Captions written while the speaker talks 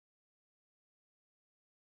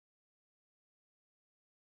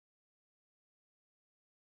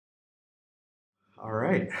All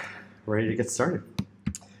right, ready to get started.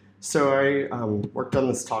 So I worked on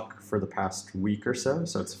this talk for the past week or so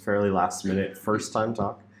it's a fairly last minute first time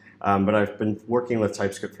talk. But I've been working with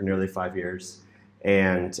TypeScript for nearly 5 years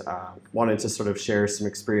and wanted to sort of share some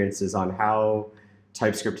experiences on how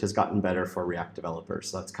TypeScript has gotten better for React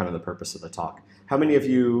developers. So that's kind of the purpose of the talk. How many of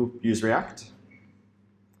you use React?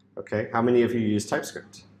 Okay, how many of you use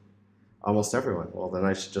TypeScript? Almost everyone. Well, then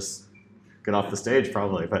I should just get off the stage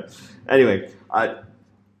probably. But anyway,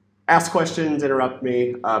 ask questions, interrupt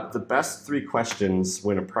me. The best 3 questions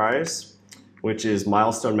win a prize, which is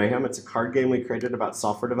Milestone Mayhem. It's a card game we created about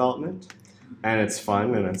software development. And it's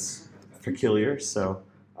fun and it's peculiar. So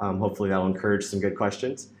hopefully that'll encourage some good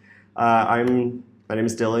questions. My name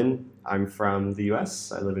is Dylan. I'm from the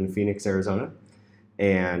US. I live in Phoenix, Arizona.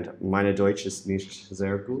 And meine Deutsch ist nicht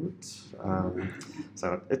sehr gut.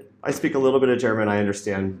 I speak a little bit of German. I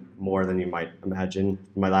understand more than you might imagine.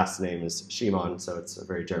 My last name is Schiemann, so it's a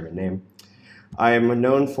very German name. I am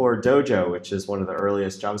known for Dojo, which is one of the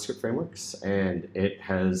earliest JavaScript frameworks, and it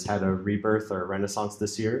has had a rebirth or a renaissance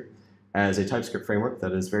this year as a TypeScript framework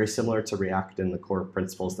that is very similar to React in the core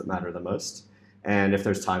principles that matter the most. And if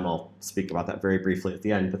there's time, I'll speak about that very briefly at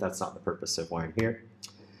the end, but that's not the purpose of why I'm here.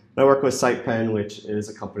 I work with SitePen, which is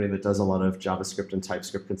a company that does a lot of JavaScript and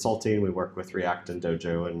TypeScript consulting. We work with React and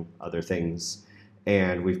Dojo and other things.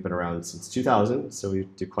 And we've been around since 2000, so we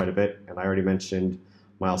do quite a bit. And I already mentioned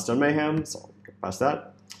Milestone Mayhem, so I'll get past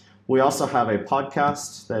that. We also have a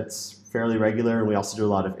podcast that's fairly regular, and we also do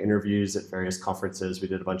a lot of interviews at various conferences. We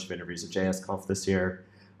did a bunch of interviews at JSConf this year.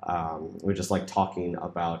 We just like talking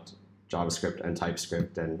about JavaScript and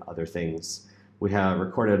TypeScript and other things. We have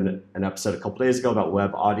recorded an episode a couple days ago about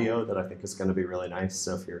web audio that I think is going to be really nice.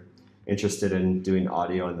 So if you're interested in doing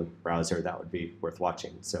audio in the browser, that would be worth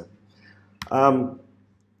watching. So I'd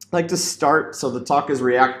like to start. So the talk is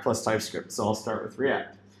React plus TypeScript. So I'll start with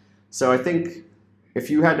React. So I think if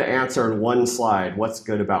you had to answer in one slide what's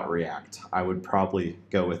good about React, I would probably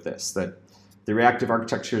go with this, that the reactive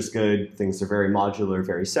architecture is good. Things are very modular,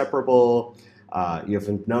 very separable. You have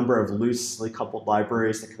a number of loosely coupled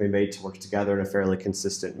libraries that can be made to work together in a fairly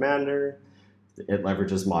consistent manner. It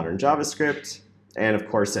leverages modern JavaScript. And of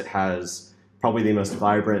course, it has probably the most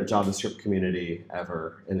vibrant JavaScript community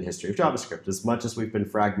ever in the history of JavaScript. As much as we've been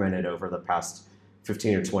fragmented over the past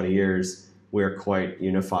 15 or 20 years, we're quite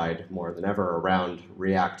unified more than ever around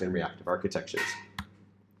React and reactive architectures.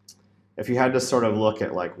 If you had to sort of look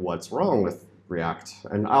at like what's wrong with React,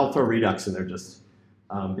 and I'll throw Redux in there just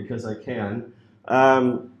because I can.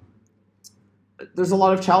 There's a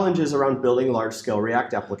lot of challenges around building large-scale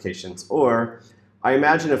React applications. Or I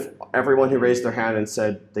imagine if everyone who raised their hand and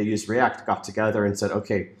said they use React got together and said,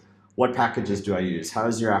 okay, what packages do I use? How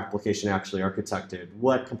is your application actually architected?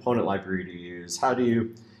 What component library do you use? How do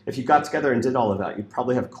you, if you got together and did all of that, you'd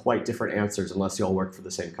probably have quite different answers unless you all work for the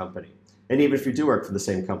same company. And even if you do work for the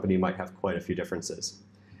same company, you might have quite a few differences.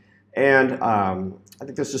 And I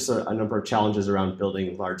think there's just a number of challenges around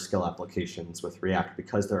building large-scale applications with React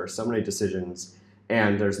because there are so many decisions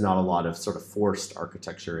and there's not a lot of sort of forced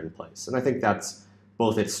architecture in place. And I think that's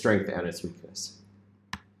both its strength and its weakness.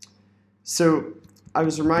 So I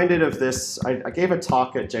was reminded of this. I gave a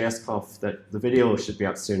talk at JSConf that the video should be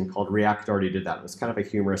out soon called React Already Did That. It was kind of a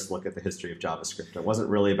humorous look at the history of JavaScript. It wasn't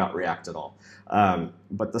really about React at all.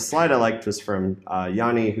 But the slide I liked was from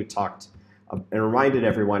Yanni, who talked and reminded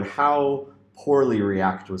everyone how poorly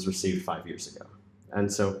React was received 5 years ago.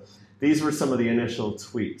 And so these were some of the initial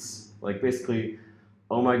tweets. Like basically,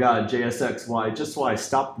 oh my God, JSX, why? Just why?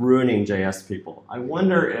 Stop ruining JS people. I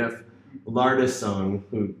wonder if Lardison,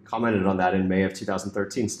 who commented on that in May of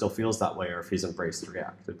 2013, still feels that way, or if he's embraced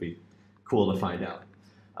React. It'd be cool to find out.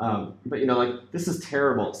 But you know, like, this is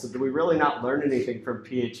terrible. So do we really not learn anything from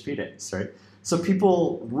PHP days, right? So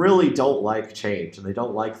people really don't like change, and they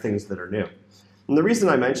don't like things that are new. And the reason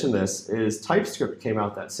I mention this is TypeScript came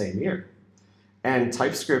out that same year. And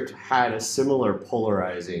TypeScript had a similar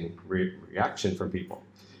polarizing reaction from people.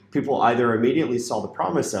 People either immediately saw the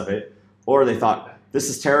promise of it, or they thought, this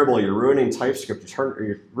is terrible, you're ruining TypeScript,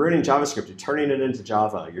 you're ruining JavaScript, you're turning it into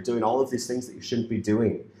Java, you're doing all of these things that you shouldn't be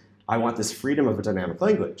doing. I want this freedom of a dynamic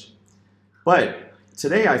language. But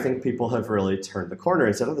today, I think people have really turned the corner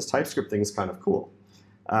and said, oh, this TypeScript thing is kind of cool.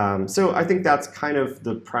 So I think that's kind of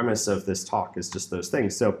the premise of this talk, is just those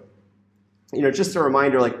things. So, you know, just a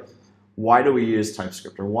reminder, like, why do we use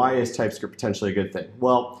TypeScript, or why is TypeScript potentially a good thing?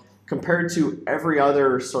 Well, compared to every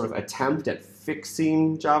other sort of attempt at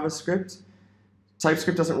fixing JavaScript,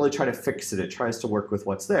 TypeScript doesn't really try to fix it. It tries to work with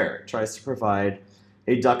what's there. It tries to provide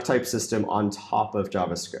a duck type system on top of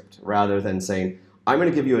JavaScript, rather than saying, I'm going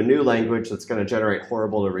to give you a new language that's going to generate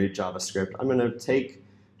horrible to read JavaScript. I'm going to take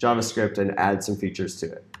JavaScript and add some features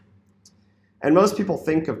to it. And most people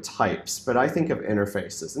think of types, but I think of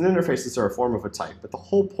interfaces. And interfaces are a form of a type. But the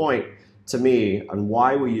whole point to me on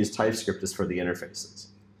why we use TypeScript is for the interfaces.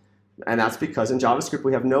 And that's because in JavaScript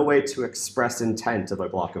we have no way to express intent of a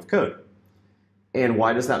block of code. And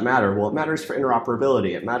why does that matter? Well, it matters for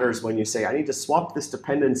interoperability. It matters when you say, I need to swap this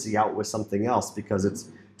dependency out with something else because it's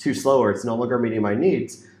too slow or it's no longer meeting my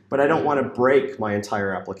needs, but I don't want to break my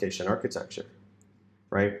entire application architecture,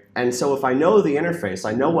 right? And so if I know the interface,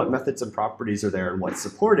 I know what methods and properties are there and what's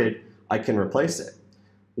supported, I can replace it.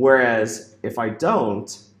 Whereas if I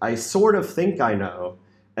don't, I sort of think I know,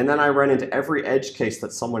 and then I run into every edge case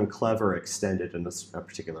that someone clever extended in a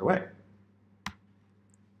particular way.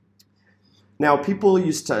 Now, people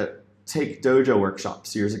used to take dojo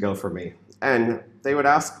workshops years ago for me, and they would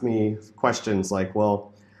ask me questions like,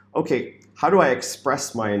 well, okay, how do I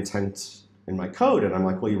express my intent in my code? And I'm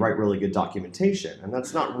like, well, you write really good documentation, and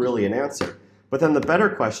that's not really an answer. But then the better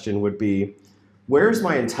question would be, where's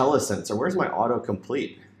my IntelliSense, or where's my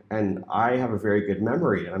autocomplete? And I have a very good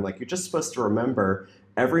memory, and I'm like, you're just supposed to remember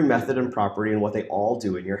every method and property and what they all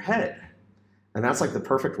do in your head. And that's like the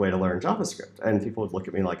perfect way to learn JavaScript. And people would look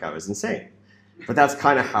at me like I was insane. But that's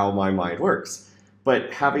kind of how my mind works.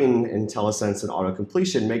 But having IntelliSense and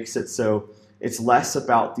autocompletion makes it so it's less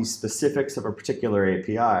about the specifics of a particular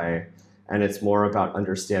API, and it's more about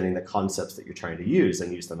understanding the concepts that you're trying to use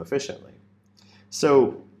and use them efficiently.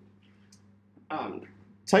 So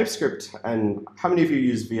TypeScript, and how many of you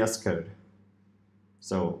use VS Code?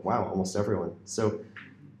 So, wow, almost everyone. So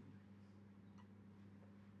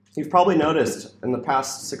you've probably noticed in the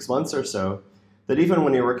past 6 months or so that even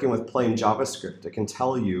when you're working with plain JavaScript, it can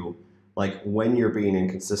tell you like when you're being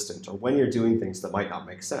inconsistent or when you're doing things that might not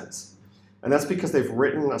make sense. And that's because they've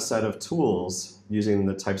written a set of tools using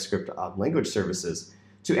the TypeScript language services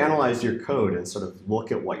to analyze your code and sort of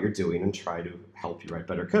look at what you're doing and try to help you write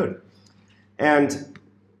better code. And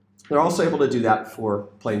they're also able to do that for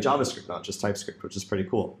plain JavaScript, not just TypeScript, which is pretty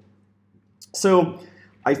cool. So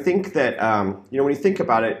I think that when you think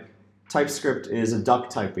about it, TypeScript is a duck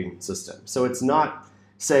typing system. So it's not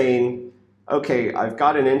saying, okay, I've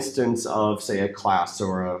got an instance of, say, a class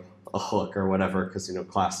or a hook or whatever, because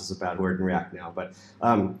class is a bad word in React now. But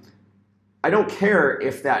I don't care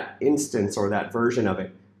if that instance or that version of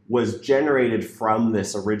it was generated from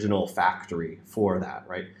this original factory for that,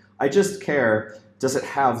 right? I just care, does it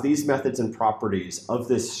have these methods and properties of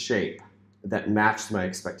this shape that match my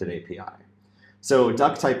expected API? So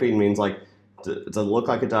duck typing means like, does it look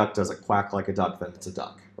like a duck? Does it quack like a duck? Then it's a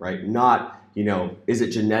duck, right? Not, is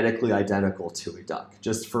it genetically identical to a duck?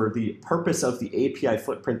 Just for the purpose of the API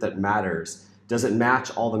footprint that matters, does it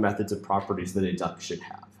match all the methods and properties that a duck should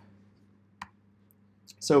have?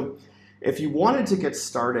 So if you wanted to get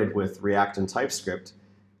started with React and TypeScript,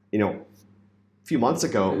 a few months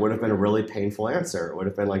ago, it would have been a really painful answer. It would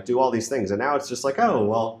have been like, do all these things. And now it's just like, oh,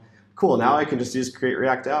 well, cool. Now I can just use create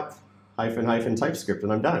React app -- TypeScript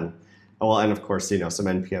and I'm done. Well, and of course, some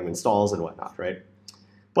NPM installs and whatnot, right?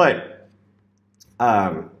 But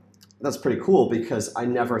that's pretty cool because I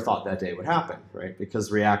never thought that day would happen, right?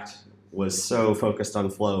 Because React was so focused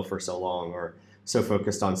on Flow for so long, or so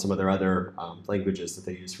focused on some of their other languages that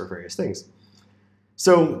they use for various things.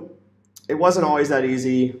 So it wasn't always that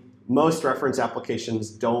easy. Most reference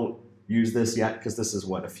applications don't use this yet because this is,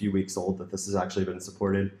 a few weeks old that this has actually been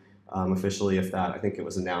supported. Officially, if that. I think it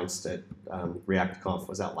was announced at ReactConf,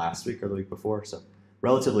 was that last week or the week before, so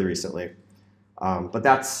relatively recently. But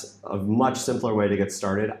that's a much simpler way to get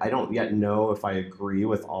started. I don't yet know if I agree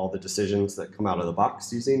with all the decisions that come out of the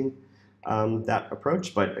box using that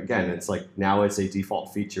approach, but again, it's like now it's a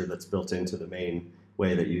default feature that's built into the main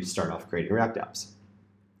way that you start off creating React apps.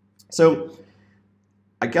 So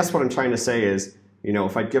I guess what I'm trying to say is,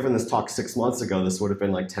 if I'd given this talk 6 months ago, this would have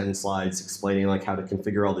been like 10 slides explaining like how to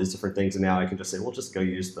configure all these different things. And now I can just say, well, just go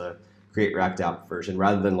use the Create React App version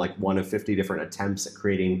rather than like one of 50 different attempts at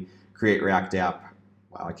creating Create React App.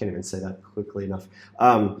 Wow, I can't even say that quickly enough.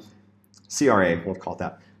 CRA, we'll call it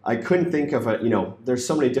that. I couldn't think of there's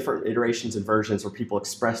so many different iterations and versions where people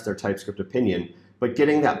express their TypeScript opinion, but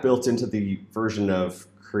getting that built into the version of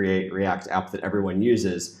Create React App that everyone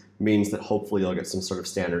uses means that hopefully you'll get some sort of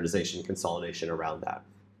standardization consolidation around that.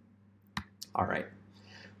 All right.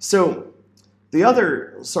 So the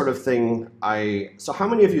other sort of thing so how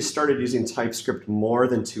many of you started using TypeScript more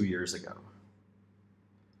than 2 years ago?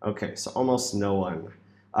 Okay, so almost no one.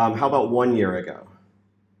 How about 1 year ago?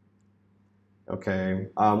 Okay,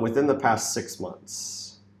 within the past 6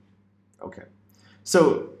 months. Okay,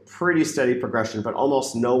 so pretty steady progression, but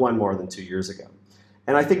almost no one more than 2 years ago.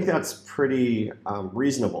 And I think that's pretty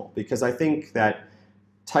reasonable, because I think that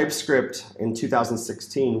TypeScript in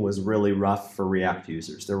 2016 was really rough for React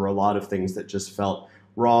users. There were a lot of things that just felt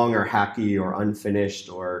wrong or hacky or unfinished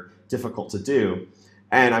or difficult to do.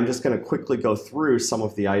 And I'm just going to quickly go through some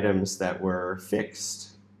of the items that were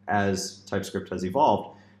fixed as TypeScript has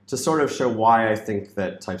evolved to sort of show why I think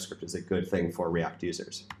that TypeScript is a good thing for React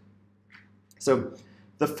users. So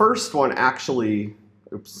the first one actually,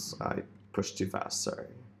 oops, I pushed too fast, sorry.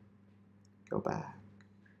 Go back.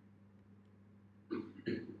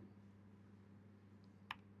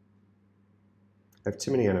 I have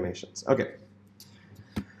too many animations. Okay.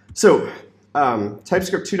 So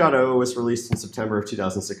TypeScript 2.0 was released in September of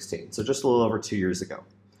 2016, so just a little over 2 years ago.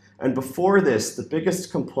 And before this, the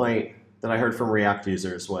biggest complaint that I heard from React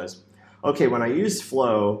users was, okay, when I use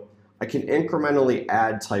Flow, I can incrementally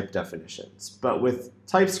add type definitions. But with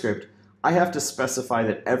TypeScript, I have to specify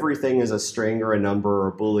that everything is a string or a number or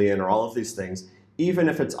a Boolean or all of these things, even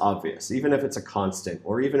if it's obvious, even if it's a constant,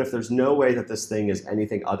 or even if there's no way that this thing is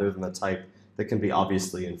anything other than the type that can be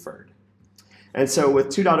obviously inferred. And so with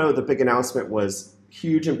 2.0, the big announcement was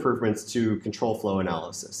huge improvements to control flow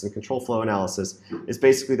analysis. And control flow analysis is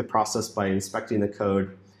basically the process by inspecting the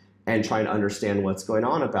code and trying to understand what's going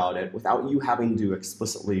on about it without you having to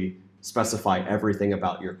explicitly specify everything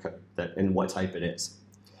about your code and what type it is.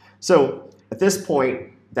 So at this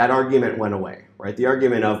point, that argument went away, right? The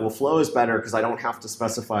argument of, well, flow is better because I don't have to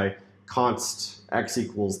specify const x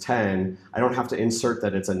equals 10. I don't have to insert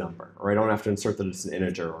that it's a number, or I don't have to insert that it's an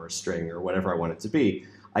integer or a string or whatever I want it to be.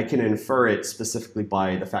 I can infer it specifically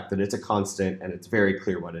by the fact that it's a constant and it's very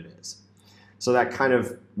clear what it is. So that kind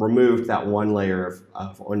of removed that one layer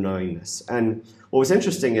of unknowingness. And what was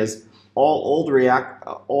interesting is all old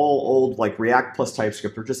React plus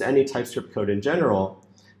TypeScript, or just any TypeScript code in general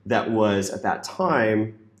that was at that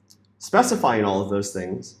time specifying all of those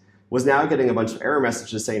things, was now getting a bunch of error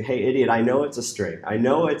messages saying, hey, idiot, I know it's a string. I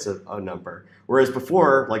know it's a number. Whereas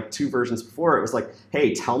before, like 2 versions before, it was like,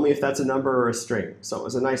 hey, tell me if that's a number or a string. So it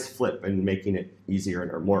was a nice flip in making it easier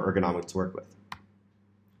and more ergonomic to work with.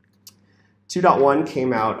 2.1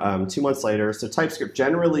 came out 2 months later. So TypeScript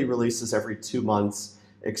generally releases every 2 months,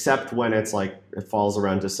 except when it's like it falls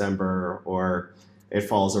around December, or it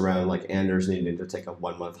falls around like Anders needing to take a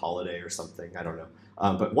 1-month holiday or something. I don't know.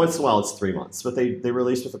 But once in a while, it's 3 months. But they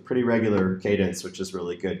release with a pretty regular cadence, which is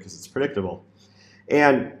really good because it's predictable.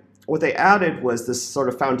 And what they added was this sort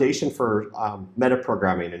of foundation for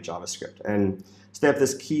metaprogramming in JavaScript. And so they have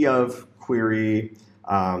this key of query,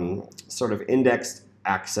 sort of indexed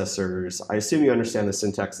accessors. I assume you understand the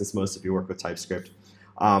syntax since most of you work with TypeScript,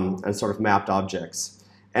 and sort of mapped objects.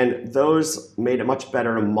 And those made it much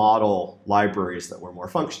better to model libraries that were more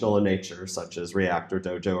functional in nature, such as React or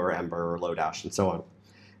Dojo or Ember or Lodash and so on.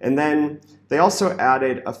 And then they also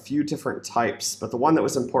added a few different types, but the one that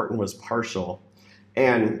was important was partial.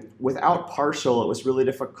 And without partial, it was really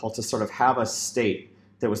difficult to sort of have a state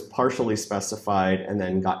that was partially specified and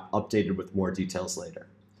then got updated with more details later.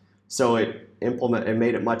 So it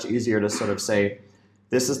made it much easier to sort of say,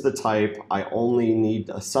 this is the type, I only need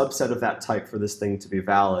a subset of that type for this thing to be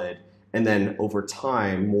valid, and then over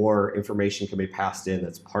time, more information can be passed in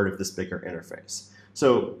that's part of this bigger interface.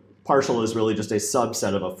 So partial is really just a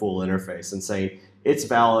subset of a full interface, and saying it's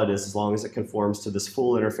valid as long as it conforms to this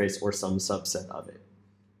full interface or some subset of it.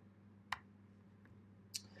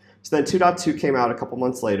 So then 2.2 came out a couple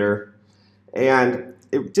months later, and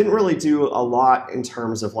it didn't really do a lot in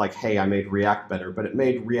terms of like, hey, I made React better, but it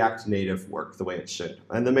made React Native work the way it should.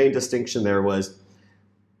 And the main distinction there was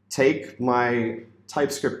take my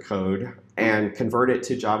TypeScript code and convert it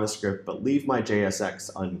to JavaScript, but leave my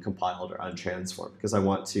JSX uncompiled or untransformed, because I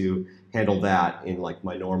want to handle that in like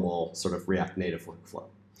my normal sort of React Native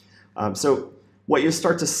workflow. So what you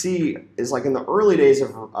start to see is like in the early days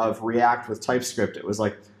of React with TypeScript, it was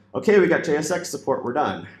like, okay, we got JSX support, we're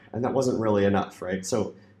done. And that wasn't really enough, right?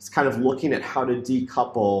 So it's kind of looking at how to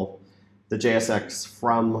decouple the JSX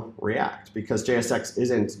from React, because JSX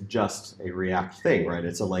isn't just a React thing, right?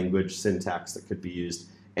 It's a language syntax that could be used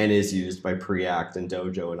and is used by Preact and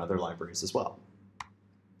Dojo and other libraries as well.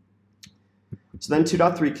 So then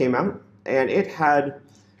 2.3 came out, and it had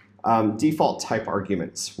default type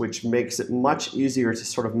arguments, which makes it much easier to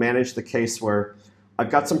sort of manage the case where I've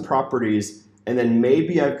got some properties, and then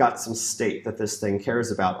maybe I've got some state that this thing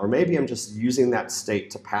cares about, or maybe I'm just using that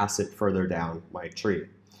state to pass it further down my tree.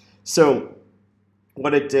 So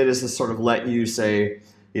what it did is to sort of let you say,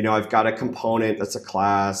 you know, I've got a component that's a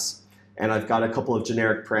class, and I've got a couple of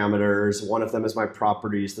generic parameters. One of them is my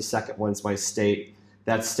properties. The second one's my state.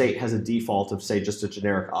 That state has a default of, say, just a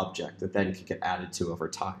generic object that then can get added to over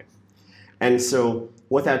time. And so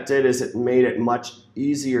what that did is it made it much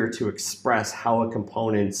easier to express how a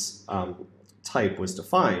component's type was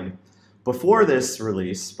defined. Before this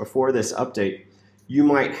release, before this update, you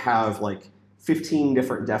might have like 15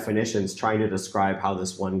 different definitions trying to describe how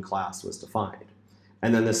this one class was defined.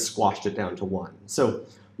 And then this squashed it down to one. So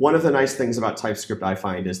one of the nice things about TypeScript I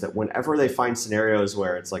find is that whenever they find scenarios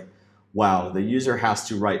where it's like, wow, the user has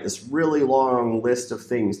to write this really long list of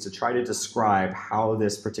things to try to describe how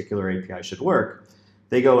this particular API should work,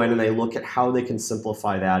 they go in and they look at how they can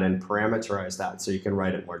simplify that and parameterize that so you can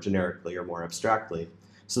write it more generically or more abstractly,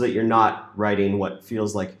 so that you're not writing what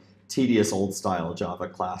feels like tedious old-style Java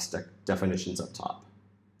class definitions up top,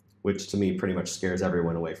 which to me pretty much scares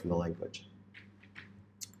everyone away from the language.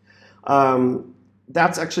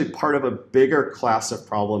 That's actually part of a bigger class of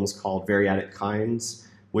problems called variadic kinds,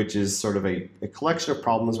 which is sort of a collection of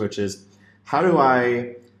problems, which is how do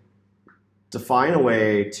I define a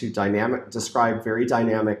way to describe very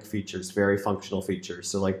dynamic features, very functional features.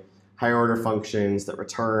 So like higher order functions that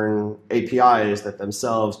return APIs that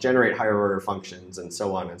themselves generate higher order functions and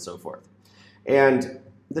so on and so forth. And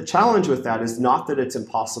the challenge with that is not that it's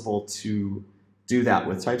impossible to do that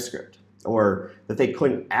with TypeScript or that they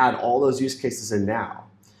couldn't add all those use cases in now.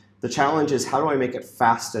 The challenge is how do I make it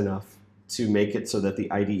fast enough to make it so that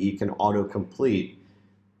the IDE can autocomplete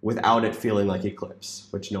without it feeling like Eclipse,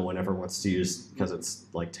 which no one ever wants to use because it's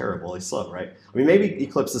like terribly slow, right? I mean, maybe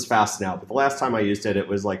Eclipse is fast now, but the last time I used it, it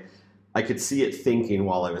was like I could see it thinking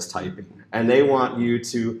while I was typing. And they want you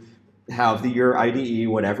to have your IDE,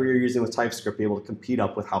 whatever you're using with TypeScript, be able to compete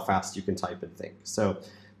up with how fast you can type and think. So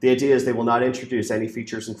the idea is they will not introduce any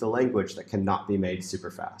features into the language that cannot be made super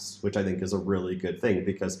fast, which I think is a really good thing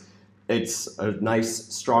because it's a nice,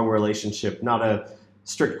 strong relationship, not a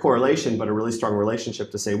strict correlation, but a really strong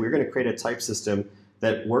relationship to say we're going to create a type system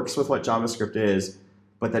that works with what JavaScript is,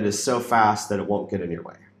 but that is so fast that it won't get in your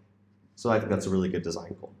way. So I think that's a really good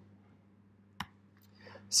design goal.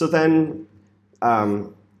 So then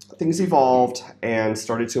things evolved and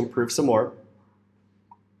started to improve some more.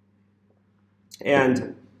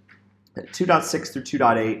 And 2.6 through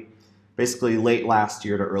 2.8, basically late last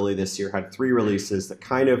year to early this year, had 3 releases that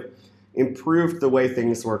kind of improved the way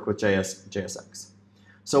things work with JSX.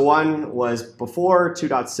 So one was before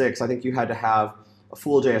 2.6, I think you had to have a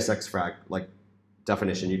full JSX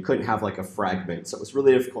definition. You couldn't have like a fragment. So it was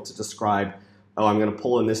really difficult to describe, oh, I'm going to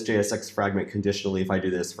pull in this JSX fragment conditionally if I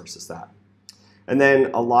do this versus that. And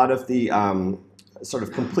then a lot of the sort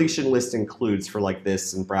of completion list includes for like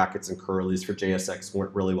this and brackets and curlies for JSX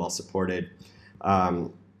weren't really well supported.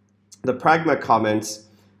 The pragma comments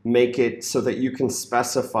make it so that you can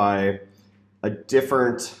specify a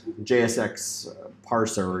different JSX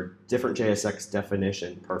parser or different JSX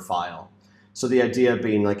definition per file. So the idea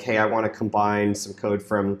being like, hey, I want to combine some code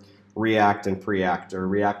from React and Preact or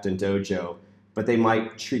React and Dojo, but they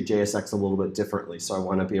might treat JSX a little bit differently. So I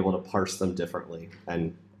want to be able to parse them differently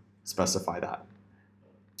and specify that.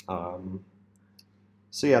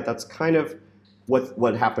 So yeah, that's kind of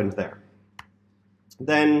what happened there.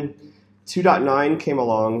 Then 2.9 came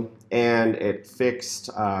along and it fixed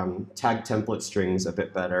tag template strings a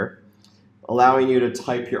bit better, allowing you to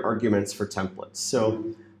type your arguments for templates. So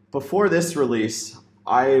before this release,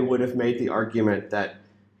 I would have made the argument that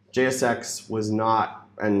JSX was not,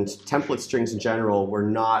 and template strings in general, were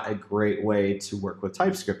not a great way to work with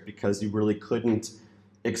TypeScript because you really couldn't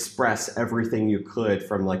express everything you could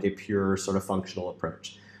from like a pure sort of functional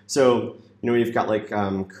approach. So, you know, you've got like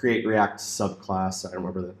create React subclass, I don't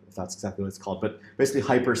remember if that's exactly what it's called, but basically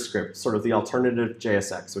HyperScript, sort of the alternative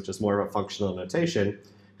JSX, which is more of a functional notation,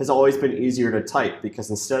 has always been easier to type because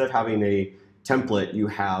instead of having a template, you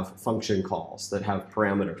have function calls that have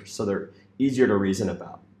parameters, so they're easier to reason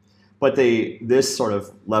about. But this sort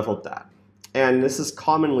of leveled that. And this is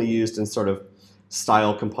commonly used in sort of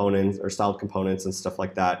style components or styled components and stuff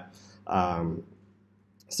like that.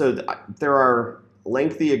 There are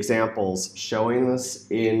lengthy examples showing this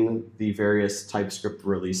in the various TypeScript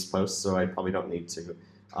release posts, so I probably don't need to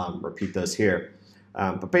repeat those here.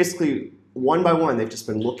 But basically, one by one, they've just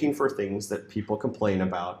been looking for things that people complain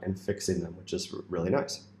about and fixing them, which is really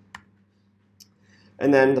nice.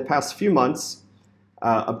 And then the past few months,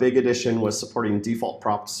 a big addition was supporting default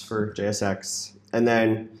props for JSX, and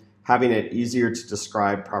then having it easier to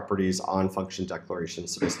describe properties on function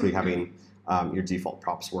declarations, so basically having your default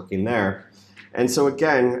props working there. And so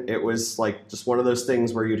again, it was like just one of those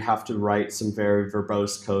things where you'd have to write some very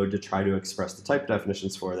verbose code to try to express the type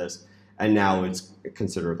definitions for this, and now it's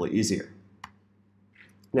considerably easier.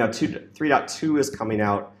 Now 3.2 is coming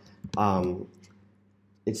out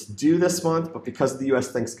It's due this month, but because of the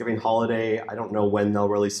US Thanksgiving holiday, I don't know when they'll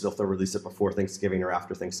release it, if they'll release it before Thanksgiving or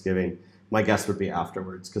after Thanksgiving. My guess would be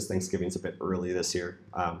afterwards, because Thanksgiving's a bit early this year.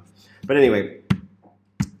 But anyway,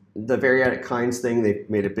 the variadic kinds thing, they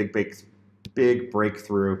made a big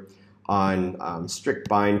breakthrough on strict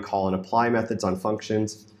bind, call, and apply methods on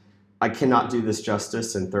functions. I cannot do this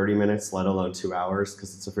justice in 30 minutes, let alone 2 hours,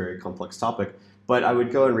 because it's a very complex topic. But I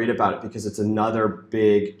would go and read about it because it's another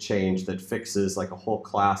big change that fixes like a whole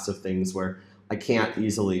class of things where I can't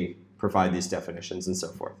easily provide these definitions and so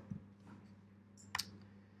forth.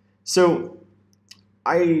 So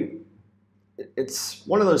it's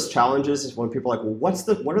one of those challenges is when people are like, well,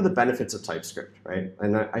 what are the benefits of TypeScript, right?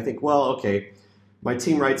 And I think, well, okay, my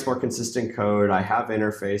team writes more consistent code, I have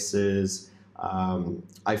interfaces,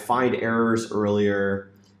 I find errors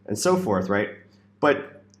earlier, and so forth, right?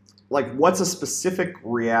 But like, what's a specific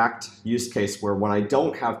React use case where when I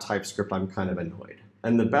don't have TypeScript, I'm kind of annoyed?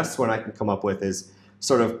 And the best one I can come up with is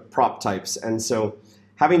sort of prop types. And so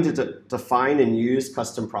having to define and use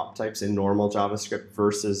custom prop types in normal JavaScript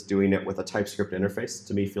versus doing it with a TypeScript interface,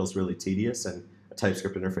 to me, feels really tedious, and a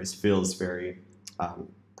TypeScript interface feels very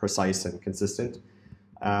precise and consistent.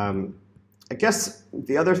 I guess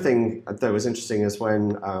the other thing that was interesting is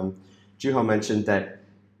when Juho mentioned that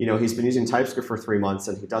he's been using TypeScript for 3 months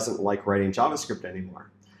and he doesn't like writing JavaScript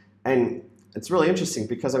anymore. And it's really interesting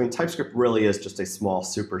because TypeScript really is just a small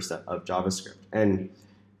superset of JavaScript. And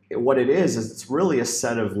what it is it's really a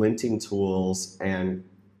set of linting tools and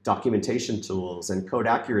documentation tools and code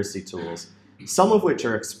accuracy tools, some of which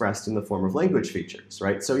are expressed in the form of language features,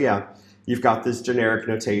 right? So yeah, you've got this generic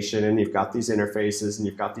notation and you've got these interfaces and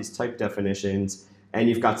you've got these type definitions and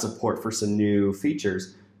you've got support for some new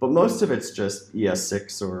features, but most of it's just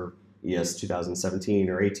ES6 or ES 2017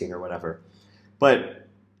 or 18 or whatever. But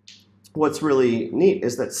what's really neat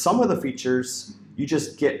is that some of the features you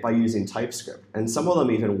just get by using TypeScript, and some of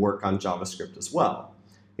them even work on JavaScript as well.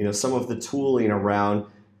 Some of the tooling around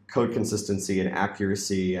code consistency and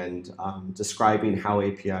accuracy and describing how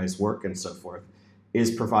APIs work and so forth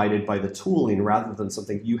is provided by the tooling rather than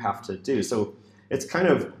something you have to do. So it's kind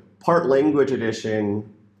of part language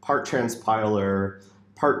addition, part transpiler,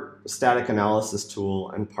 part static analysis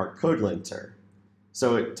tool, and part code linter.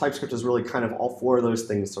 So TypeScript is really kind of all four of those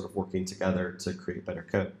things sort of working together to create better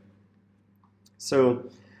code. So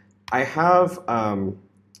I have a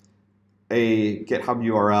GitHub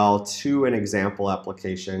URL to an example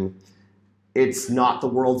application. It's not the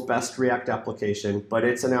world's best React application, but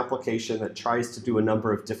it's an application that tries to do a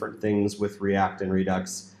number of different things with React and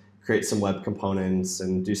Redux, create some web components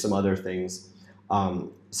and do some other things.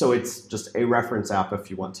 So it's just a reference app if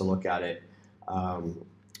you want to look at it.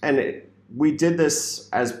 We did this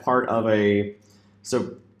as part of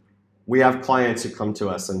so we have clients who come to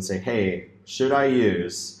us and say, hey, should I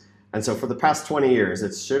use, and so for the past 20 years,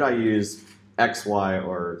 it's should I use X, Y,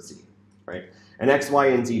 or Z, right? And X, Y,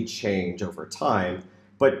 and Z change over time,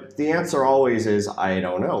 but the answer always is, I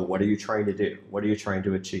don't know. What are you trying to do? What are you trying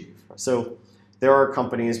to achieve? So there are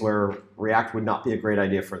companies where React would not be a great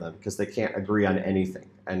idea for them because they can't agree on anything,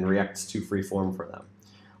 and React's too free-form for them.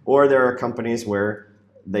 Or there are companies where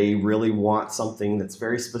they really want something that's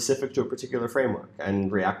very specific to a particular framework,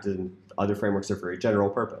 and React and other frameworks are very general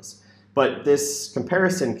purpose. But this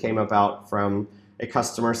comparison came about from a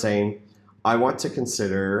customer saying, I want to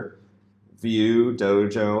consider Vue,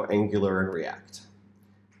 Dojo, Angular, and React.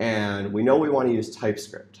 And we know we want to use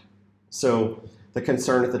TypeScript. So the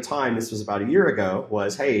concern at the time, this was about a year ago,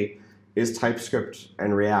 was, hey, is TypeScript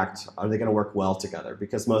and React, are they going to work well together?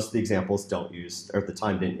 Because most of the examples don't use, or at the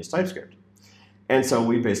time didn't use TypeScript. And so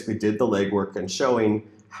we basically did the legwork and showing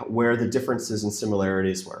where the differences and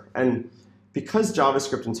similarities were. And because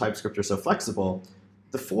JavaScript and TypeScript are so flexible,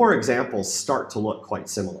 the 4 examples start to look quite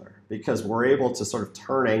similar because we're able to sort of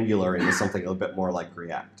turn Angular into something a bit more like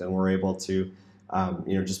React, and we're able to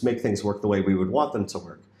just make things work the way we would want them to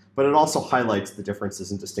work. But it also highlights the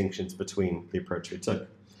differences and distinctions between the approach we took.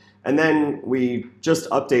 And then we just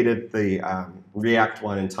updated the React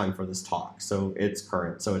one in time for this talk, so it's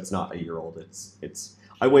current, so it's not a year old. It's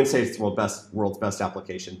I wouldn't say it's the world's best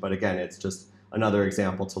application, but again, it's just another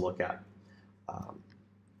example to look at.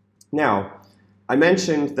 Now, I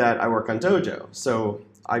mentioned that I work on Dojo, so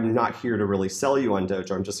I'm not here to really sell you on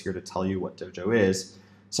Dojo. I'm just here to tell you what Dojo is.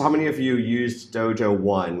 So how many of you used Dojo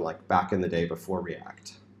 1 like back in the day before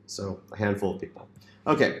React? So a handful of people.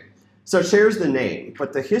 Okay, so it shares the name,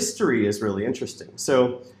 but the history is really interesting.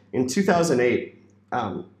 So in 2008,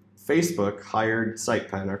 Facebook hired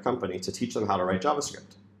SitePen, our company, to teach them how to write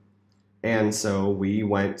JavaScript. And so we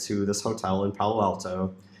went to this hotel in Palo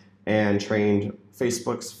Alto, and trained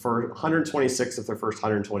Facebook's for 126 of their first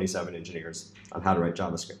 127 engineers on how to write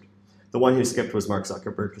JavaScript. The one who skipped was Mark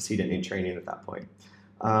Zuckerberg because he didn't need training at that point.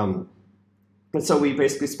 And so we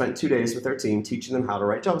basically spent 2 days with our team teaching them how to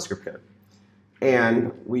write JavaScript code.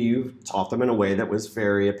 And we taught them in a way that was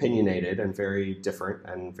very opinionated and very different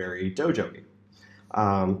and very Dojo-y.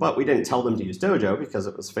 But we didn't tell them to use Dojo because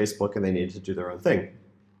it was Facebook and they needed to do their own thing.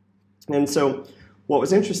 And so what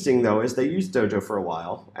was interesting, though, is they used Dojo for a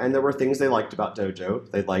while, and there were things they liked about Dojo.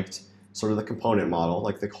 They liked sort of the component model.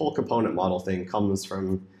 Like the whole component model thing comes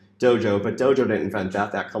from Dojo, but Dojo didn't invent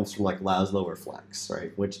that. That comes from like Laszlo or Flex,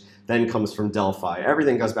 right? Which then comes from Delphi.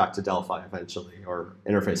 Everything goes back to Delphi eventually, or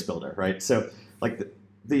Interface Builder, right? So like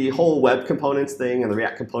the whole web components thing and the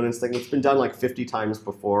React components thing, it's been done like 50 times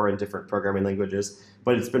before in different programming languages,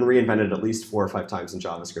 but it's been reinvented at least 4 or 5 times in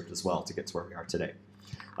JavaScript as well to get to where we are today.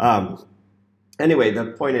 Anyway, the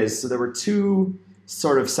point is, so there were 2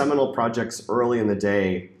 sort of seminal projects early in the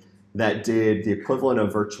day that did the equivalent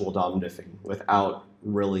of virtual DOM diffing without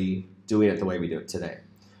really doing it the way we do it today.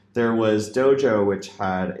 There was Dojo, which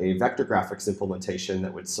had a vector graphics implementation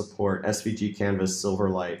that would support SVG, Canvas,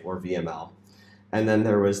 Silverlight, or VML. And then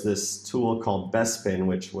there was this tool called Bespin,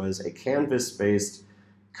 which was a Canvas-based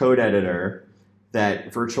code editor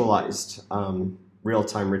that virtualized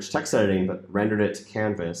real-time rich text editing, but rendered it to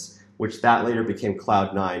Canvas, which that later became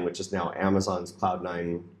Cloud9, which is now Amazon's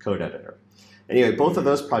Cloud9 code editor. Anyway, both of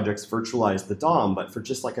those projects virtualized the DOM, but for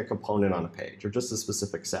just like a component on a page, or just a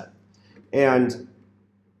specific set. And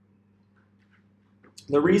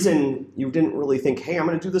the reason you didn't really think, hey, I'm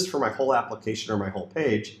going to do this for my whole application or my whole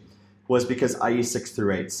page, was because IE 6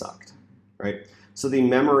 through 8 sucked, right? So the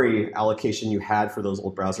memory allocation you had for those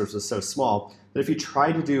old browsers was so small that if you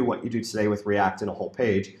tried to do what you do today with React in a whole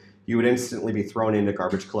page, you would instantly be thrown into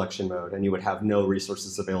garbage collection mode and you would have no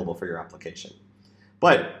resources available for your application.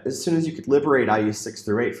 But as soon as you could liberate IE 6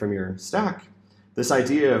 through 8 from your stack, this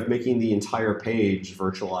idea of making the entire page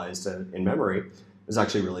virtualized in memory is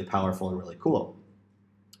actually really powerful and really cool.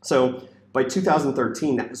 So by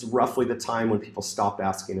 2013, that was roughly the time when people stopped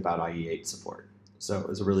asking about IE8 support. So it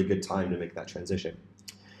was a really good time to make that transition.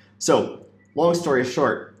 So long story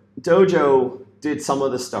short, Dojo did some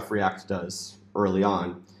of the stuff React does early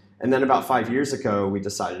on. And then about 5 years ago, we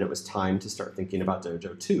decided it was time to start thinking about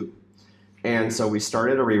Dojo 2. And so we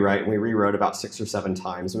started a rewrite, and we rewrote about 6 or 7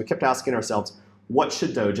 times. And we kept asking ourselves, what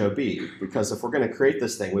should Dojo be? Because if we're going to create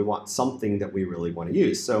this thing, we want something that we really want to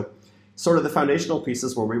use. So sort of the foundational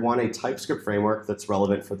pieces where we want a TypeScript framework that's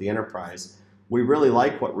relevant for the enterprise. We really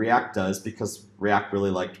like what React does because React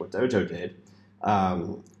really liked what Dojo did.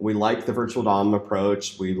 We like the virtual DOM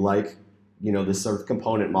approach. We like, this sort of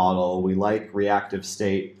component model. We like reactive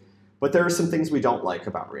state. But there are some things we don't like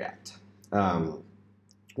about React.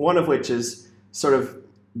 One of which is sort of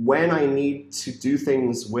when I need to do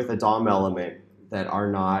things with a DOM element that are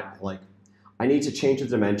not like, I need to change the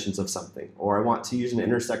dimensions of something, or I want to use an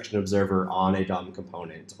intersection observer on a DOM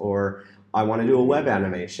component, or I want to do a web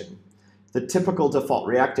animation. The typical default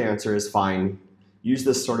React answer is fine, use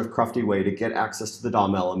this sort of crufty way to get access to the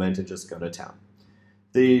DOM element and just go to town.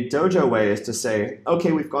 The Dojo way is to say,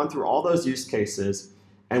 okay, we've gone through all those use cases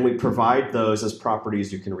and we provide those as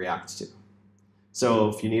properties you can react to. So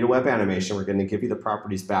if you need a web animation, we're going to give you the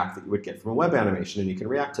properties back that you would get from a web animation and you can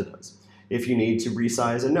react to those. If you need to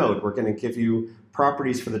resize a node, we're going to give you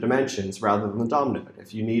properties for the dimensions rather than the DOM node.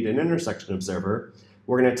 If you need an intersection observer,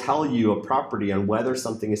 we're going to tell you a property on whether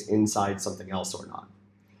something is inside something else or not.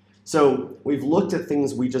 So we've looked at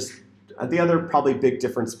things the other probably big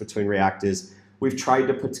difference between React is we've tried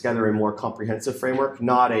to put together a more comprehensive framework,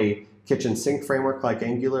 not a kitchen sink framework like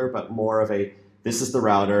Angular, but more of a, this is the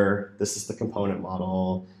router, this is the component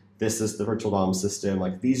model, this is the virtual DOM system,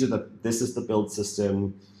 like this is the build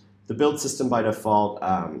system. The build system by default,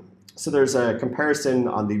 so there's a comparison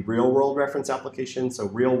on the real world reference application. So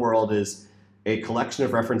real world is a collection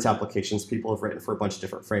of reference applications people have written for a bunch of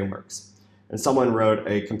different frameworks. And someone wrote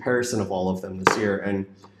a comparison of all of them this year, and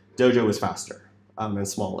Dojo was faster and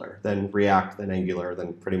smaller than React, than Angular,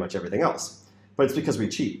 than pretty much everything else. But it's because we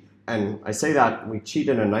cheat. And I say that we cheat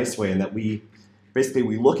in a nice way in that we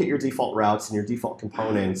look at your default routes and your default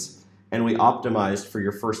components, and we optimized for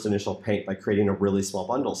your first initial paint by creating a really small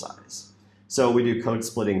bundle size. So we do code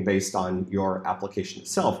splitting based on your application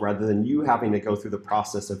itself, rather than you having to go through the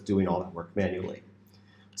process of doing all that work manually.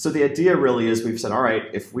 So the idea really is we've said, all right,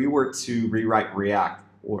 if we were to rewrite React,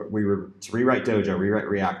 or we were to rewrite Dojo, rewrite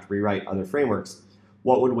React, rewrite other frameworks,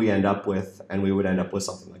 what would we end up with? And we would end up with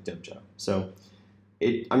something like Dojo. So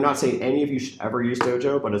I'm not saying any of you should ever use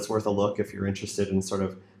Dojo, but it's worth a look if you're interested in sort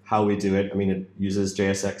of how we do it. I mean, it uses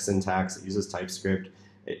JSX syntax, it uses TypeScript,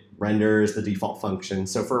 it renders the default function.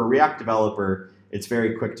 So for a React developer, it's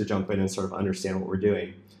very quick to jump in and sort of understand what we're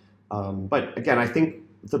doing. But again, I think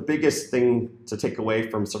the biggest thing to take away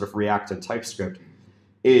from sort of React and TypeScript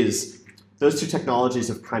is those two technologies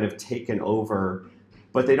have kind of taken over,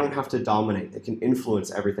 but they don't have to dominate. They can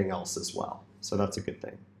influence everything else as well. So that's a good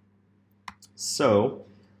thing. So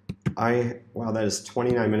wow, that is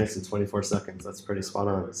 29 minutes and 24 seconds. That's pretty spot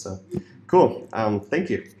on. So cool.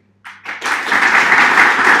 Thank you.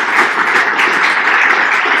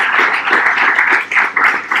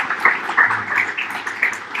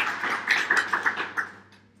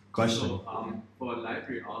 Question? So, for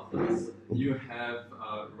library authors, you have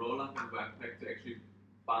Rollup and Webpack to actually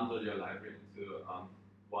bundle your library into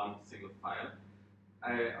one single file.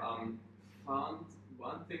 I found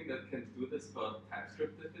one thing that can do this for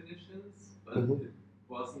TypeScript definitions, but it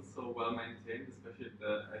wasn't so well maintained, especially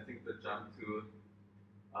I think the jump to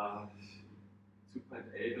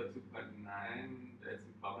 2.8 or 2.9, there's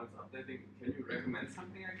some problems updating. Can you recommend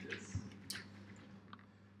something like this?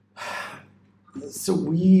 So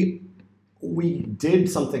we did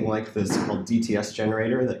something like this called DTS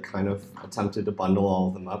Generator that kind of attempted to bundle all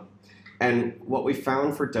of them up. And what we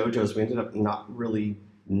found for Dojo is we ended up not really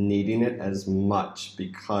needing it as much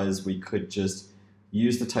because we could just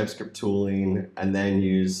use the TypeScript tooling and then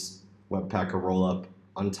use Webpack or Rollup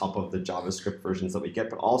on top of the JavaScript versions that we get.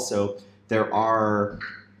 But also, there are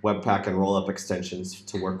Webpack and Rollup extensions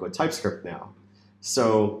to work with TypeScript now.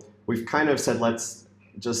 So we've kind of said, let's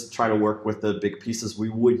just try to work with the big pieces we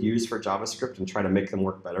would use for JavaScript and try to make them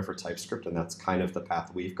work better for TypeScript, and that's kind of the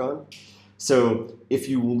path we've gone. So if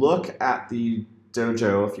you look at the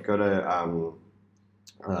Dojo, if you go to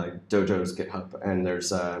Dojo's GitHub, and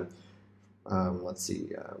there's let's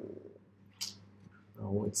see,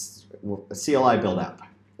 it's a CLI build app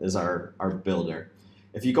is our builder.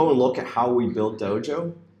 If you go and look at how we build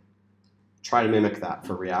Dojo, try to mimic that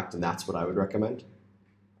for React, and that's what I would recommend,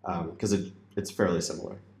 because it's fairly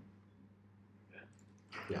similar.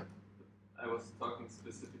 Yeah. I was talking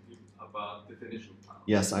specifically about definition files.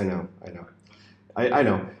 Yes, I know. I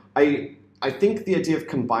know. I think the idea of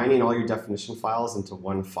combining all your definition files into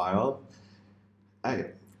one file,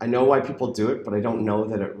 I know why people do it, but I don't know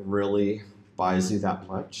that it really buys you that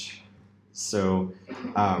much. So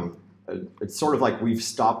it's sort of like we've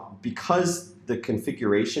stopped, because the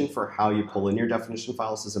configuration for how you pull in your definition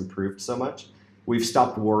files has improved so much, we've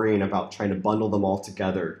stopped worrying about trying to bundle them all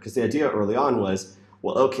together. Because the idea early on was,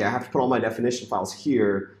 well, okay, I have to put all my definition files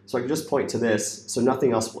here, so I can just point to this, so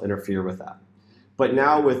nothing else will interfere with that. But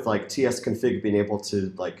now with like tsconfig being able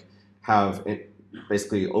to like have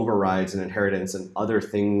basically overrides and inheritance and other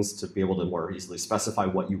things to be able to more easily specify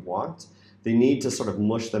what you want, the need to sort of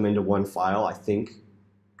mush them into one file, I think,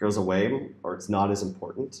 goes away, or it's not as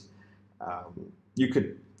important. You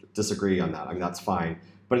could disagree on that. I mean, that's fine.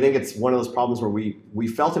 But I think it's one of those problems where we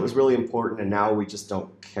felt it was really important, and now we just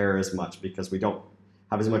don't care as much because we don't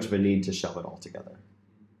have as much of a need to shove it all together.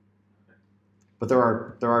 But there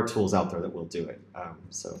are tools out there that will do it.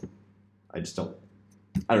 So I just don't.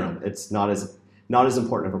 I don't know. It's not as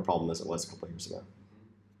important of a problem as it was a couple of years ago.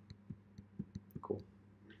 Cool.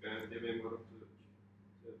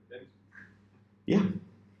 Yeah.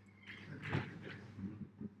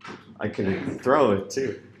 I can throw it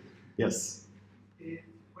too. Yes.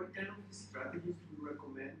 What kind of strategies do you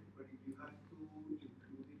recommend when you have to include in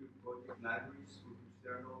your project libraries for which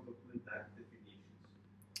there are no document type definitions?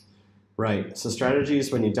 Right. So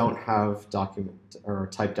strategies when you don't have document or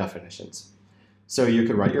type definitions. So you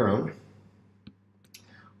could write your own,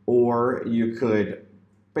 or you could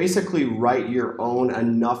basically write your own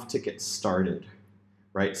enough to get started.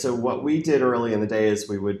 Right. So what we did early in the day is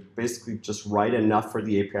we would basically just write enough for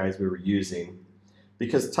the APIs we were using.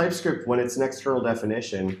 Because TypeScript, when it's an external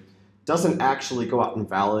definition, doesn't actually go out and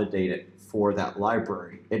validate it for that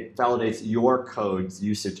library. It validates your code's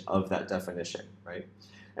usage of that definition, right?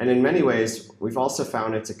 And in many ways, we've also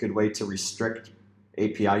found it's a good way to restrict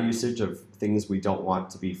API usage of things we don't want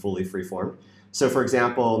to be fully free-form. So for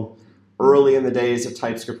example, early in the days of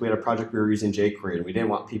TypeScript, we had a project we were using jQuery, and we didn't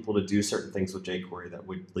want people to do certain things with jQuery that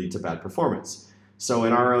would lead to bad performance. So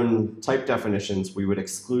in our own type definitions, we would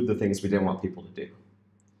exclude the things we didn't want people to do.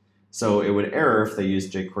 So it would error if they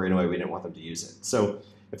used jQuery in a way we didn't want them to use it. So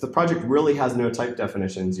if the project really has no type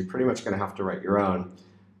definitions, you're pretty much going to have to write your own,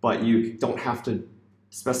 but you don't have to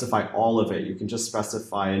specify all of it. You can just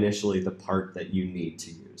specify initially the part that you need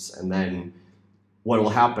to use. And then what will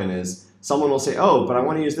happen is someone will say, oh, but I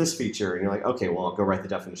want to use this feature. And you're like, okay, well, I'll go write the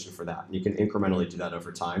definition for that. And you can incrementally do that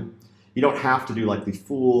over time. You don't have to do like the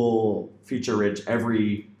full feature-rich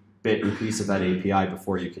every bit and piece of that API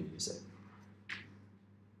before you can use it.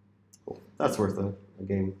 that's worth a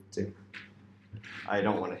game too. I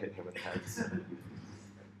don't want to hit him in the head. So.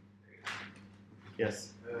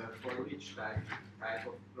 Yes? For which type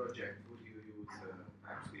of project would you use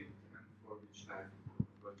TypeScript, and for which type of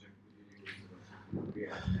project would you use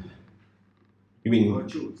React? You mean, or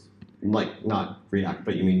choose? like, not React,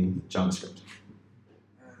 but you mean JavaScript?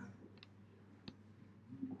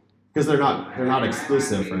 Because they're not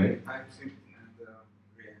exclusive, right? TypeScript and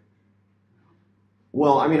React.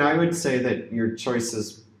 Well, I mean, I would say that your choice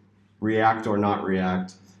is React or not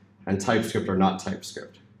React, and TypeScript or not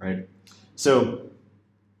TypeScript, right? So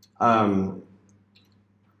I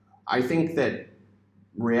think that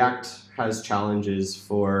React has challenges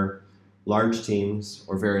for large teams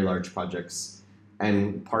or very large projects,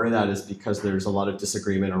 and part of that is because there's a lot of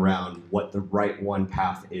disagreement around what the right one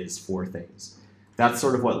path is for things. That's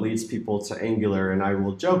sort of what leads people to Angular, and I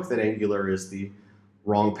will joke that Angular is the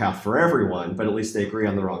wrong path for everyone, but at least they agree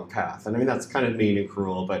on the wrong path. And I mean, that's kind of mean and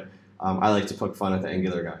cruel, but I like to poke fun at the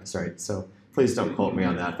Angular guys, right? So please don't quote me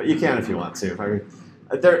on that, but you can if you want to. I mean,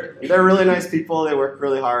 they're really nice people, they work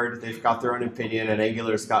really hard, they've got their own opinion, and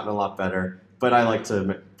Angular's gotten a lot better, but I like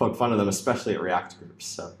to poke fun of them, especially at React groups.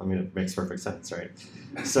 So, I mean, it makes perfect sense, right?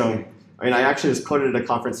 So, I mean, I actually was quoted at a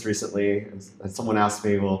conference recently, and someone asked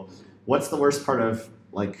me, well, what's the worst part of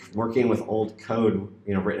like working with old code,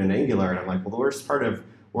 you know, written in Angular? And I'm like, well, the worst part of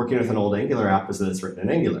working with an old Angular app is that it's written in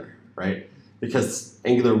Angular, right? Because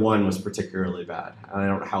Angular 1 was particularly bad, and I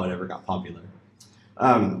don't know how it ever got popular.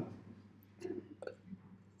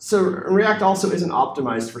 So React also isn't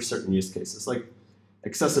optimized for certain use cases. Like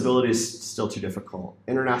accessibility is still too difficult.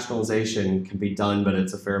 Internationalization can be done, but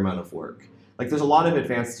it's a fair amount of work. Like there's a lot of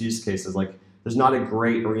advanced use cases. Like there's not a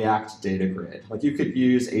great React data grid. Like you could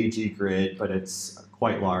use AG grid, but it's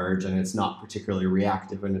quite large and it's not particularly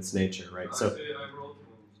reactive in its nature, right? So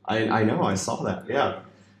I know, I saw that, yeah.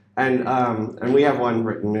 And we have one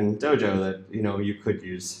written in Dojo that you could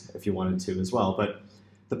use if you wanted to as well. But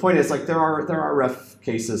the point is, like, there are ref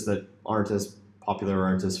cases that aren't as popular or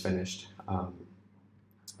aren't as finished.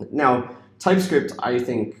 Now, TypeScript, I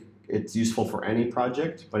think it's useful for any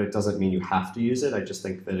project, but it doesn't mean you have to use it. I just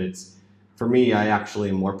think that it's, for me, I actually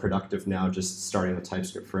am more productive now just starting with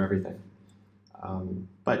TypeScript for everything.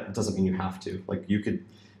 But it doesn't mean you have to. Like you could,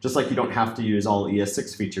 just like you don't have to use all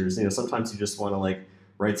ES6 features. Sometimes you just want to like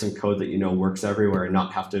write some code that works everywhere and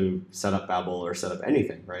not have to set up Babel or set up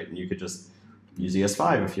anything, right? And you could just use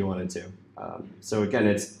ES5 if you wanted to. So again,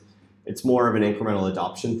 it's more of an incremental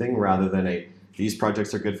adoption thing rather than these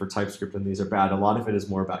projects are good for TypeScript and these are bad. A lot of it is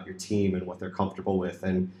more about your team and what they're comfortable with.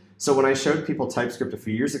 And so when I showed people TypeScript a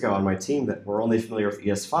few years ago on my team that were only familiar with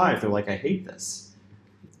ES5, they're like, I hate this.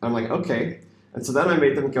 I'm like, okay. And so then I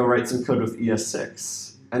made them go write some code with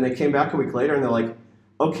ES6. And they came back a week later and they're like,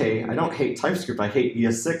 okay, I don't hate TypeScript, I hate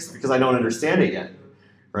ES6 because I don't understand it yet,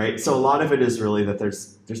 right? So a lot of it is really that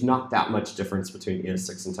there's not that much difference between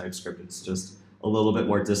ES6 and TypeScript. It's just a little bit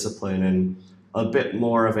more discipline and a bit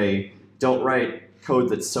more of a don't write code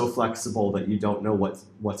that's so flexible that you don't know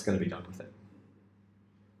what's going to be done with it.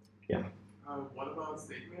 Yeah. What about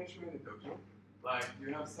state management in Dojo? Like, do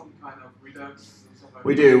you have some kind of Redux or something like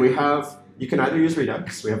We do. You can either use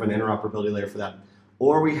Redux, we have an interoperability layer for that,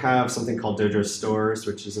 or we have something called Dojo Stores,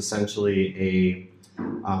 which is essentially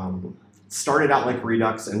started out like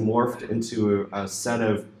Redux and morphed into a set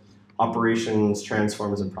of operations,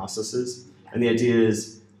 transforms, and processes. And the idea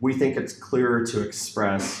is we think it's clearer to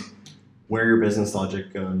express where your business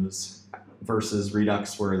logic goes versus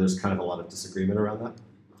Redux, where there's kind of a lot of disagreement around that.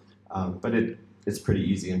 But it's pretty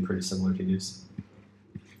easy and pretty similar to use.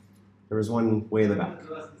 There was one way in the back.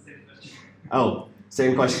 Oh,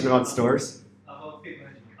 same question about stores?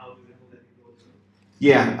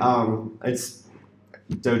 Yeah, it's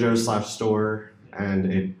Dojo/store,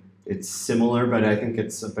 and it's similar, but I think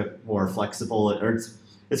it's a bit more flexible, or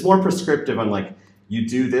it's more prescriptive on like, you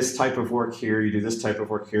do this type of work here, you do this type of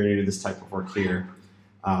work here, and you do this type of work here,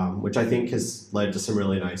 which I think has led to some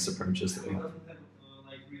really nice approaches that we have.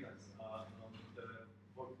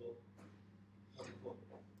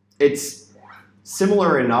 It's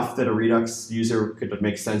similar enough that a Redux user could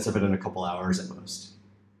make sense of it in a couple hours at most,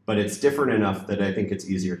 but it's different enough that I think it's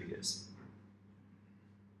easier to use.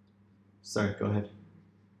 Sorry, go ahead.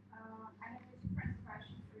 I have a different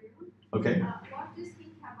question for you. Okay. What do you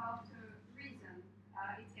think about Reason?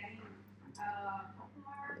 It's getting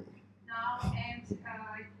popular now, and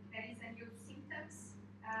there is a new syntax.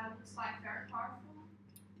 Looks like very powerful.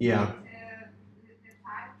 Yeah. The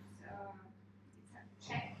types, it's a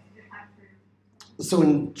check the type for. So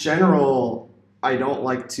in general, I don't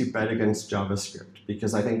like to bet against JavaScript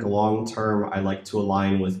because I think long term I like to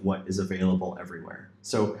align with what is available everywhere.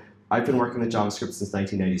 So I've been working with JavaScript since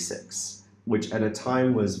 1996, which at a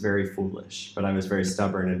time was very foolish, but I was very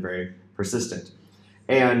stubborn and very persistent.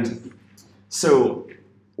 And so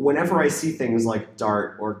whenever I see things like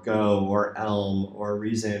Dart or Go or Elm or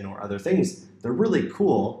Reason or other things, they're really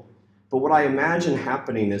cool. But what I imagine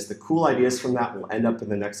happening is the cool ideas from that will end up in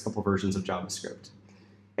the next couple versions of JavaScript.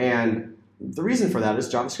 And the reason for that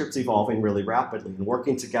is JavaScript's evolving really rapidly, and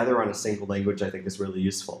working together on a single language I think is really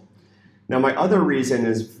useful. Now my other reason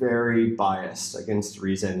is very biased against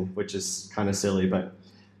Reason, which is kind of silly, but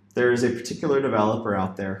there is a particular developer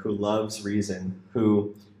out there who loves Reason,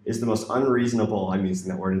 who is the most unreasonable, I'm using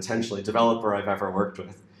that word intentionally, developer I've ever worked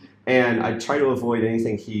with. And I try to avoid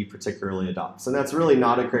anything he particularly adopts. And that's really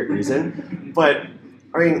not a great reason. But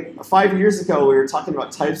I mean, 5 years ago we were talking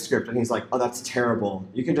about TypeScript and he's like, oh, that's terrible.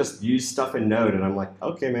 You can just use stuff in Node. And I'm like,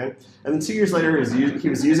 okay, man. And then 2 years later he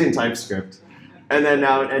was using TypeScript. And then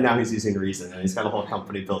now he's using Reason, and he's got a whole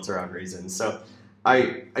company built around Reason. So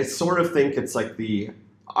I sort of think it's like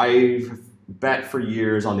I've bet for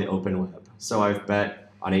years on the open web. So I've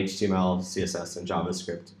bet on HTML, CSS, and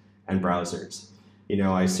JavaScript and browsers. You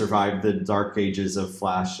know, I survived the dark ages of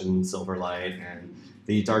Flash and Silverlight and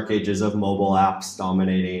the dark ages of mobile apps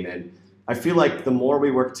dominating. And I feel like the more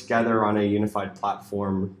we work together on a unified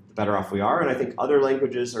platform, the better off we are. And I think other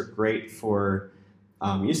languages are great for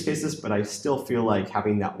use cases, but I still feel like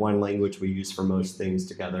having that one language we use for most things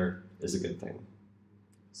together is a good thing.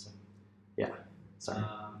 So, yeah, sorry.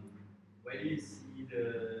 Where do you see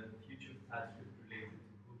the future of TypeScript related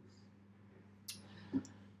to hooks?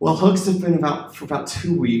 Well, hooks have been for about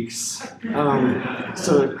 2 weeks,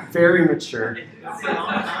 so very mature.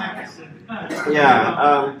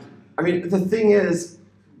 Yeah, I mean, the thing is,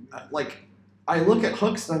 like, I look at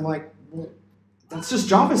hooks and I'm like, well, that's just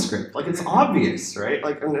JavaScript. Like, it's obvious, right?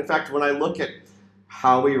 Like, and in fact, when I look at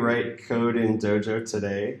how we write code in Dojo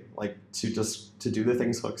today, like to do the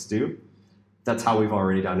things hooks do, that's how we've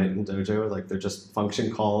already done it in Dojo. Like, they're just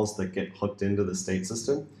function calls that get hooked into the state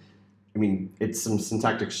system. I mean, it's some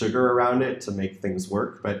syntactic sugar around it to make things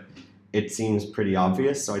work, but it seems pretty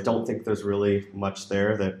obvious. So I don't think there's really much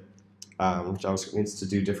there that JavaScript needs to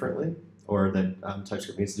do differently, or that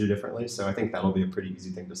TypeScript needs to do differently. So I think that'll be a pretty easy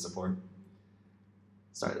thing to support.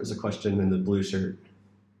 Sorry, there's a question in the blue shirt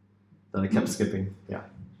that I kept skipping. Yeah.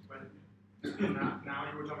 Well, now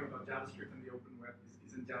you were talking about JavaScript and the open web.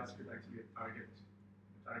 Isn't JavaScript actually a target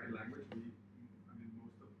language? I mean,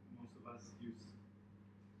 most of us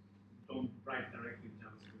don't write directly in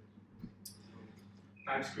JavaScript. So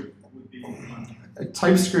TypeScript would be one.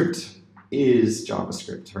 TypeScript is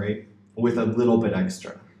JavaScript, right? With a little bit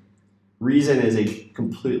extra. Reason is a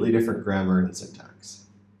completely different grammar and syntax.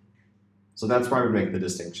 So that's why I would make the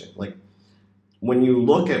distinction. Like, when you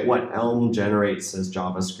look at what Elm generates as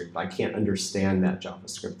JavaScript, I can't understand that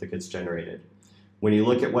JavaScript that gets generated. When you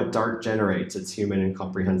look at what Dart generates, it's human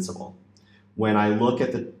incomprehensible. When I look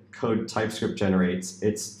at the code TypeScript generates,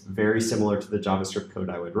 it's very similar to the JavaScript code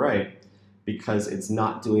I would write because it's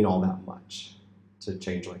not doing all that much to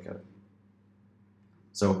change my code.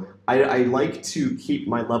 So I like to keep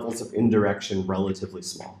my levels of indirection relatively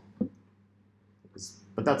small.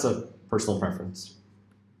 But that's a personal preference.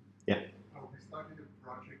 Yeah? We started a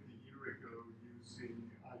project a year ago using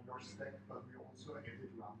your stack, but we also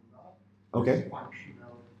added Lambda. Okay.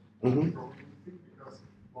 Functional programming thing, because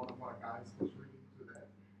one of our guys was really into that.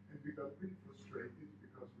 And we got pretty frustrated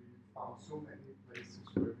because we found so many places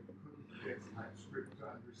where we couldn't get TypeScript to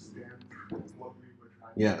understand what we were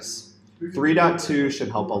trying to do. Yes. 3.2 should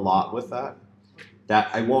help a lot with that.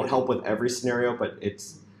 That I won't help with every scenario, but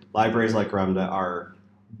it's libraries like Lambda are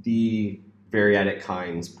the variadic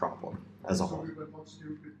kinds problem as a whole. So we were not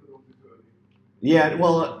stupid, but only too early. Yeah,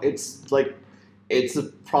 well, it's a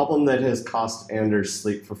problem that has cost Anders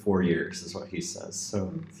sleep for 4 years, is what he says.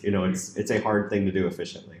 So, you know, it's a hard thing to do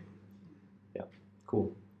efficiently. Yeah,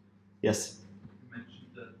 cool. Yes? You mentioned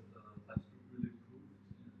that TypeScript really improved,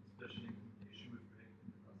 especially in combination with React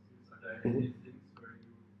and classes. Are there any things where you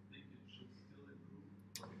think it should still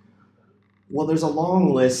improve or become better? Well, there's a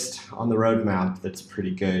long list on the roadmap that's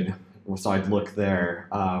pretty good. So I'd look there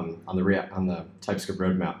on the TypeScript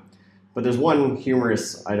roadmap. But there's one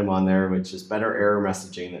humorous item on there, which is better error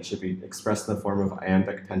messaging that should be expressed in the form of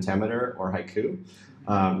iambic pentameter or haiku.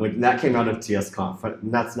 That came out of TSConf, but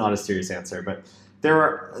that's not a serious answer. But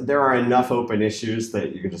there are enough open issues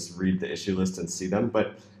that you can just read the issue list and see them.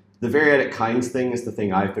 But the variadic kinds thing is the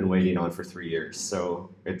thing I've been waiting on for 3 years. So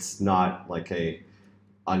it's not like a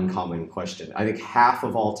uncommon question. I think half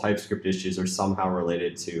of all TypeScript issues are somehow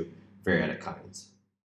related to variadic kinds.